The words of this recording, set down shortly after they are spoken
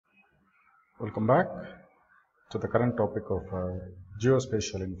Welcome back to the current topic of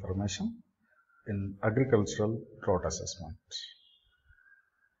geospatial information in agricultural drought assessment.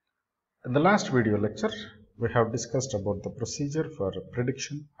 In the last video lecture, we have discussed about the procedure for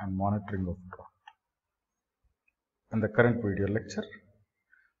prediction and monitoring of drought. In the current video lecture,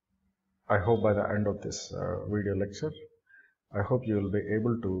 I hope by the end of this video lecture, I hope you will be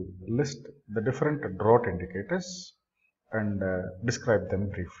able to list the different drought indicators and describe them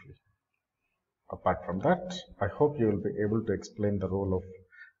briefly. Apart from that, I hope you will be able to explain the role of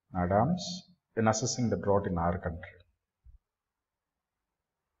NADAMs in assessing the drought in our country.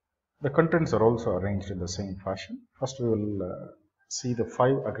 The contents are also arranged in the same fashion. First, we will see the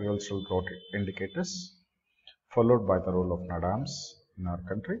 5 agricultural drought indicators, followed by the role of NADAMs in our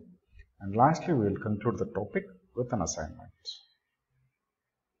country. And lastly, we will conclude the topic with an assignment.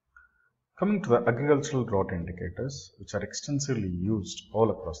 Coming to the agricultural drought indicators, which are extensively used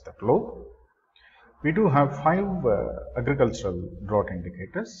all across the globe, we do have 5 agricultural drought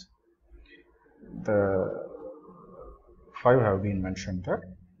indicators. The 5 have been mentioned there.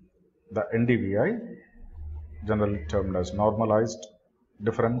 The NDVI, generally termed as Normalized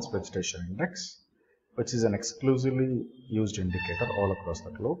Difference Vegetation Index, which is an exclusively used indicator all across the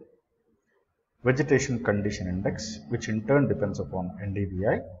globe. Vegetation Condition Index, which in turn depends upon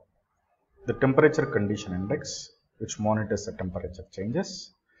NDVI. The Temperature Condition Index, which monitors the temperature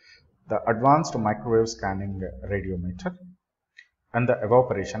changes. The Advanced Microwave Scanning Radiometer, and the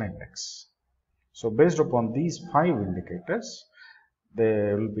Evaporation Index. So based upon these 5 indicators,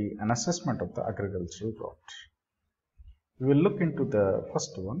 there will be an assessment of the agricultural drought. We will look into the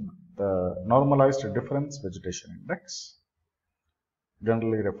first one, the Normalized Difference Vegetation Index,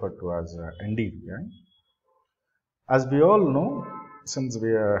 generally referred to as NDVI. As we all know, since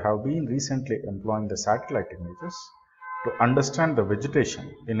we have been recently employing the satellite images to understand the vegetation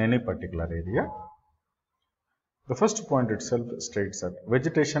in any particular area, the first point itself states that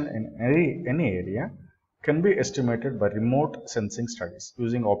vegetation in any area can be estimated by remote sensing studies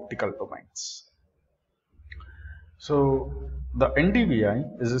using optical domains. So the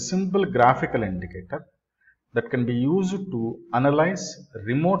NDVI is a simple graphical indicator that can be used to analyze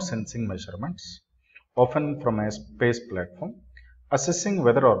remote sensing measurements, often from a space platform, assessing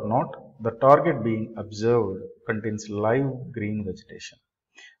whether or not the target being observed contains live green vegetation.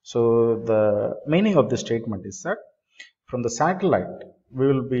 So the meaning of this statement is that from the satellite, we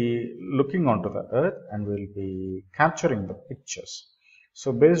will be looking onto the earth and we will be capturing the pictures.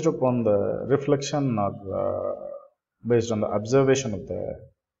 So based upon the reflection or based on the observation of the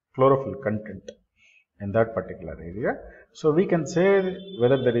chlorophyll content in that particular area, so we can say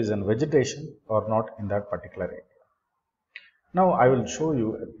whether there is a vegetation or not in that particular area. Now I will show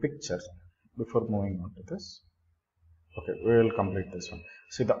you a picture before moving on to this. Okay, we will complete this one.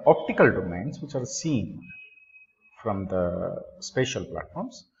 See, the optical domains which are seen from the spatial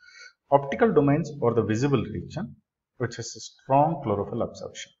platforms, optical domains or the visible region which has a strong chlorophyll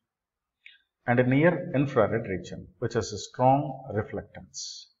absorption, and a near infrared region which has a strong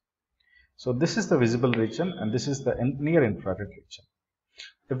reflectance. So this is the visible region and this is the near infrared region.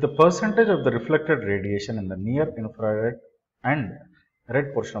 If the percentage of the reflected radiation in the near infrared and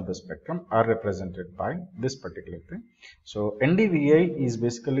red portion of the spectrum are represented by this particular thing. So NDVI is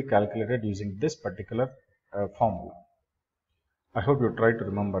basically calculated using this particular formula. I hope you try to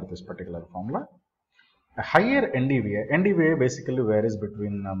remember this particular formula. A higher NDVI basically varies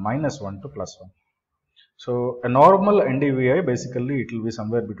between -1 to +1. So a normal NDVI basically it will be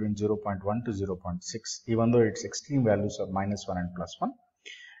somewhere between 0.1 to 0.6, even though its extreme values are -1 and +1.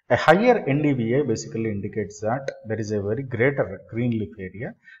 A higher NDVI basically indicates that there is a very greater green leaf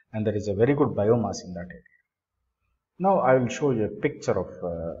area and there is a very good biomass in that area. Now I will show you a picture of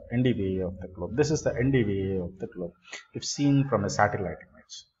NDVI of the globe. This is the NDVI of the globe if seen from a satellite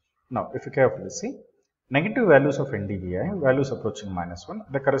image. Now if you carefully see, negative values of NDVI, values approaching -1,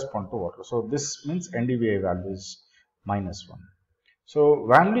 they correspond to water. So this means NDVI value is -1. So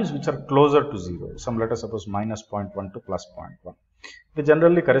values which are closer to 0, some let us suppose -0.1 to +0.1. They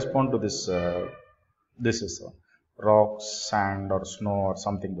generally correspond to this, this is rocks, sand or snow or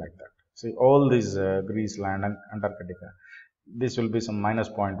something like that. See all these Greece land and Antarctica, this will be some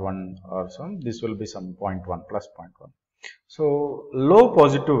 -0.1 or some, this will be some 0.1, +0.1. So low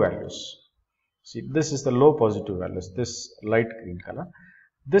positive values, see this is the low positive values, this light green color,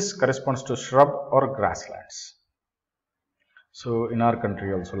 this corresponds to shrub or grasslands. So in our country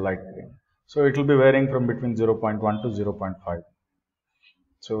also light green. So it will be varying from between 0.1 to 0.5.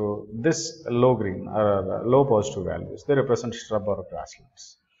 So this low green or low positive values, they represent shrub or grasslands.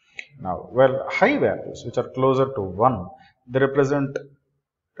 Now, well, high values which are closer to 1, they represent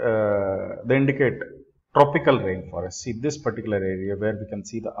they indicate tropical rainforest. See this particular area where we can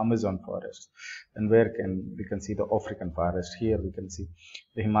see the Amazon forest, and where we can see the African forest. Here we can see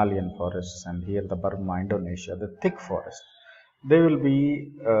the Himalayan forests, and here the Burma, Indonesia, the thick forest. They will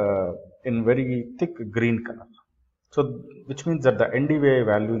be in very thick green color. So which means that the NDVI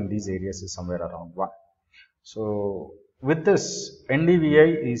value in these areas is somewhere around 1. So with this,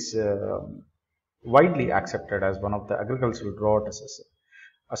 NDVI is widely accepted as one of the agricultural drought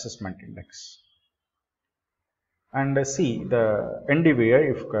assessment index. And see the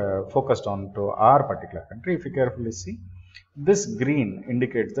NDVI, if focused on to our particular country, if you carefully see, this green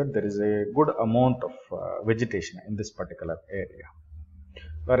indicates that there is a good amount of vegetation in this particular area.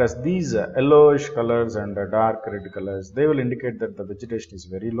 Whereas these yellowish colors and dark red colors, they will indicate that the vegetation is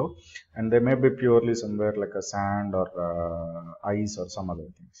very low, and they may be purely somewhere like a sand or ice or some other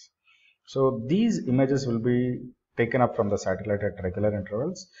things. So these images will be taken up from the satellite at regular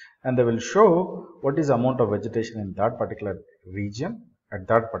intervals, and they will show what is the amount of vegetation in that particular region at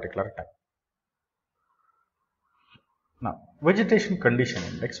that particular time. Now, vegetation condition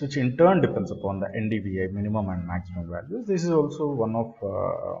index, which in turn depends upon the NDVI minimum and maximum values, this is also one of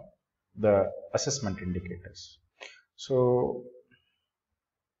the assessment indicators. So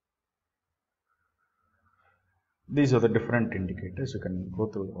these are the different indicators. You can go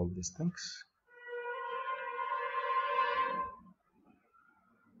through all these things.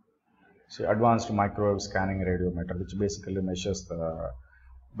 See, advanced microwave scanning radiometer, which basically measures the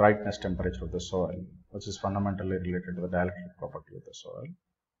brightness temperature of the soil, which is fundamentally related to the dielectric property of the soil.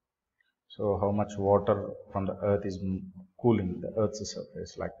 So how much water from the earth is cooling the earth's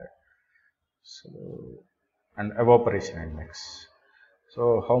surface, like that. So, and evaporation index.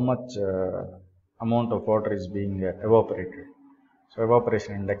 So how much amount of water is being evaporated. So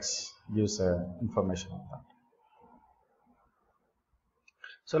evaporation index gives information on that.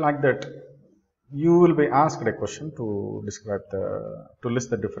 So like that, you will be asked a question to describe to list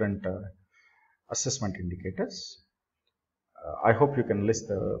the different assessment indicators. I hope you can list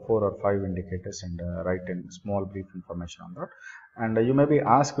the 4 or 5 indicators and write in small brief information on that. And you may be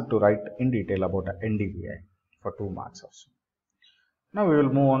asked to write in detail about NDVI for 2 marks also. Now we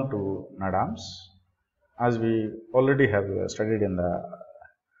will move on to NADAMS. As we already have studied in the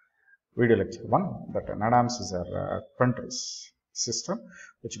video lecture 1, that NADAMS is a country's system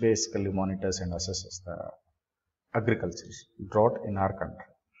which basically monitors and assesses the agriculture drought in our country.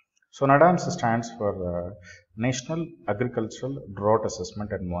 So NADAMS stands for National Agricultural Drought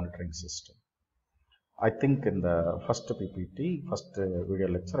Assessment and Monitoring System. I think in the first PPT, first video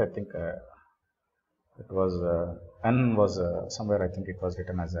lecture, I think it was N was somewhere, I think it was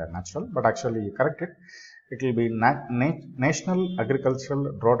written as a natural, but actually you correct it. It will be National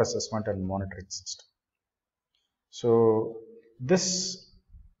Agricultural Drought Assessment and Monitoring System. So this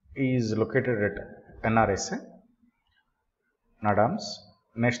is located at NRSA, NADAMS,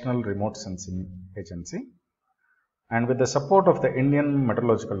 National Remote Sensing Agency, and with the support of the Indian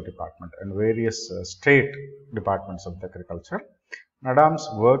Meteorological Department and various state departments of the agriculture,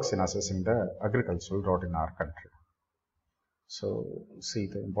 NADAMS works in assessing the agricultural drought in our country. So see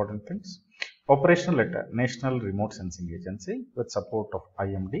the important things. Operational at National Remote Sensing Agency with support of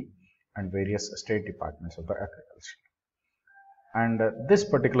IMD and various state departments of the agriculture. And this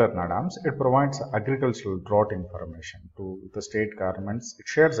particular NADAMS, it provides agricultural drought information to the state governments. It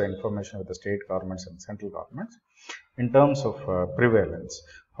shares the information with the state governments and central governments in terms of prevalence,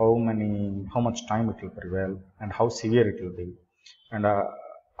 how much time it will prevail, and how severe it will be, and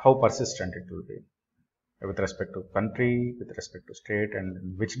how persistent it will be with respect to country, with respect to state, and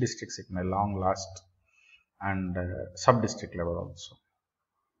in which districts it may long last, and sub-district level also.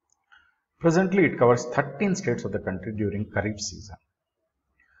 Presently, it covers 13 states of the country during Kharif season,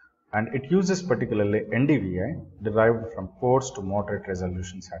 and it uses particularly NDVI derived from coarse to moderate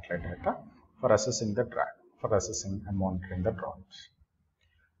resolution satellite data for assessing the drought, for assessing and monitoring the droughts.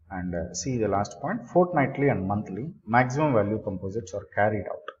 And see the last point, fortnightly and monthly maximum value composites are carried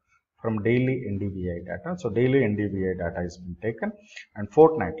out from daily NDVI data. So daily NDVI data is being taken, and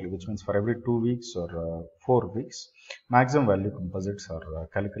fortnightly, which means for every 2 weeks or 4 weeks, maximum value composites are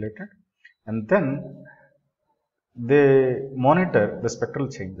calculated. And then they monitor the spectral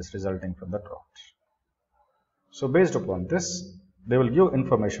changes resulting from the drought. So based upon this, they will give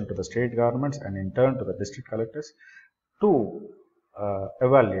information to the state governments and in turn to the district collectors to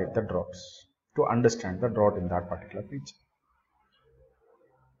evaluate the droughts, to understand the drought in that particular region.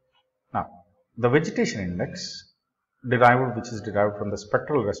 Now, the vegetation index which is derived from the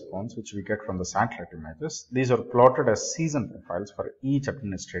spectral response which we get from the satellite images. These are plotted as season profiles for each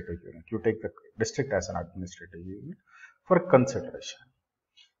administrative unit. You take the district as an administrative unit for consideration.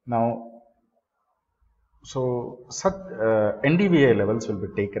 Now, So such NDVI levels will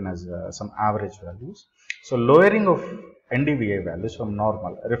be taken as some average values. So lowering of NDVI values from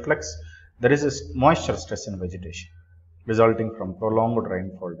normal reflects there is a moisture stress in vegetation resulting from prolonged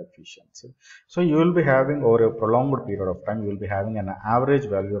rainfall deficiency. So you will be having over a prolonged period of time, you will be having an average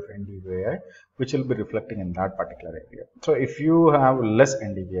value of NDVI which will be reflecting in that particular area. So if you have less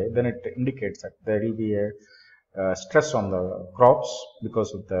NDVI, then it indicates that there will be a stress on the crops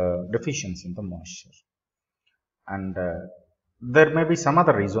because of the deficiency in the moisture. And there may be some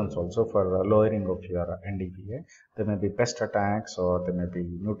other reasons also for lowering of your NDVA. There may be pest attacks, or there may be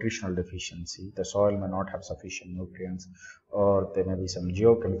nutritional deficiency. The soil may not have sufficient nutrients, or there may be some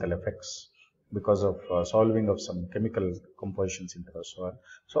geochemical effects because of solving of some chemical compositions into the soil.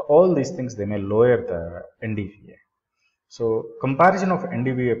 So all these things, they may lower the NDVA. So comparison of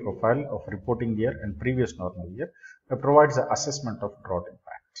NDVA profile of reporting year and previous normal year provides the assessment of drought impact.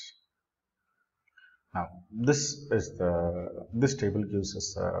 Now, this table gives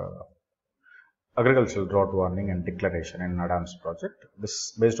us agricultural drought warning and declaration in NADAM's project.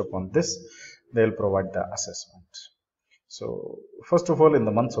 Based upon this, they will provide the assessment. So, first of all, in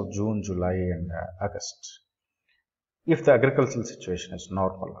the months of June, July, and August, if the agricultural situation is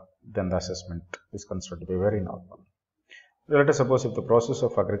normal, then the assessment is considered to be very normal. Let us suppose if the process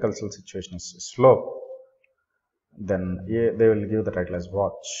of agricultural situation is slow, then they will give the title as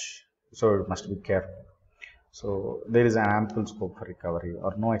watch. So it must be careful. So there is an ample scope for recovery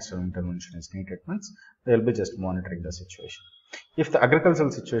or no external intervention is needed, means they will be just monitoring the situation. If the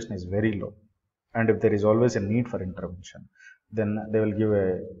agricultural situation is very low and if there is always a need for intervention, then they will give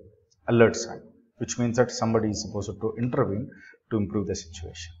a alert sign, which means that somebody is supposed to intervene to improve the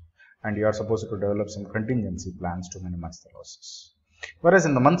situation, and you are supposed to develop some contingency plans to minimize the losses. Whereas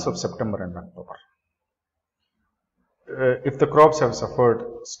in the months of September and October, if the crops have suffered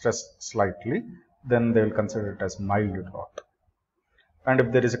stress slightly, then they will consider it as mild drought. And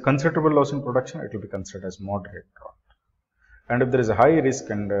if there is a considerable loss in production, it will be considered as moderate drought. And if there is a high risk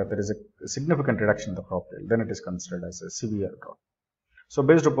and there is a significant reduction in the crop yield, then it is considered as a severe drought. So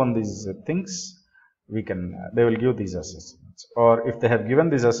based upon these things, they will give these assessments. Or if they have given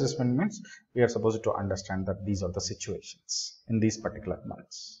these assessment, means we are supposed to understand that these are the situations in these particular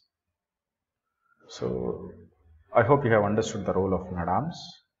months. So I hope you have understood the role of NADAMs,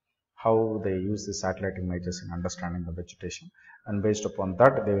 how they use the satellite images in understanding the vegetation, and based upon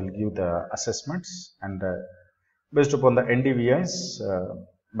that they will give the assessments, and based upon the NDVIs,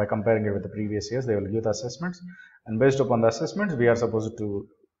 by comparing it with the previous years, they will give the assessments, and based upon the assessments we are supposed to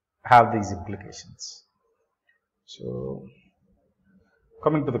have these implications. So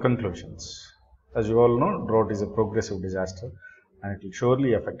coming to the conclusions, as you all know, drought is a progressive disaster and it will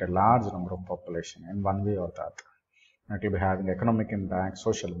surely affect a large number of population in one way or the other. It will be having economic impacts,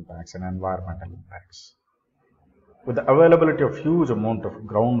 social impacts, and environmental impacts. With the availability of huge amount of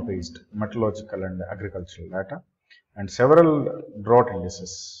ground-based meteorological and agricultural data, and several drought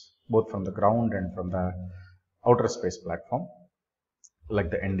indices, both from the ground and from the outer space platform,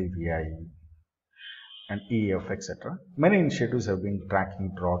 like the NDVI and EF, etc., many initiatives have been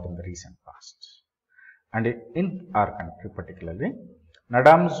tracking drought in the recent past. And in our country particularly,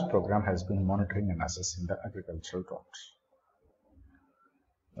 NADAM's program has been monitoring and assessing the agricultural droughts.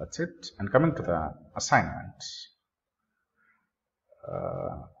 That's it. And coming to the assignments,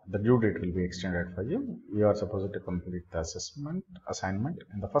 the due date will be extended for you. You are supposed to complete the assignment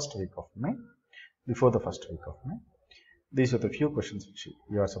in the first week of May, before the first week of May. These are the few questions which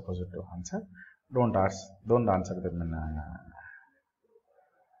you are supposed to answer. Don't answer them in a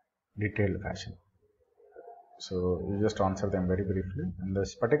detailed fashion. So you just answer them very briefly. In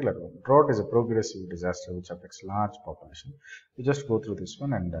this particular one, drought is a progressive disaster which affects large population. You just go through this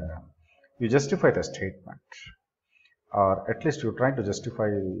one and you justify the statement, or at least you try to justify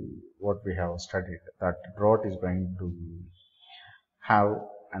what we have studied, that drought is going to have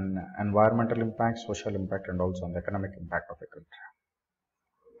an environmental impact, social impact, and also on the economic impact of a country.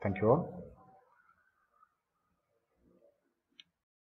 Thank you all.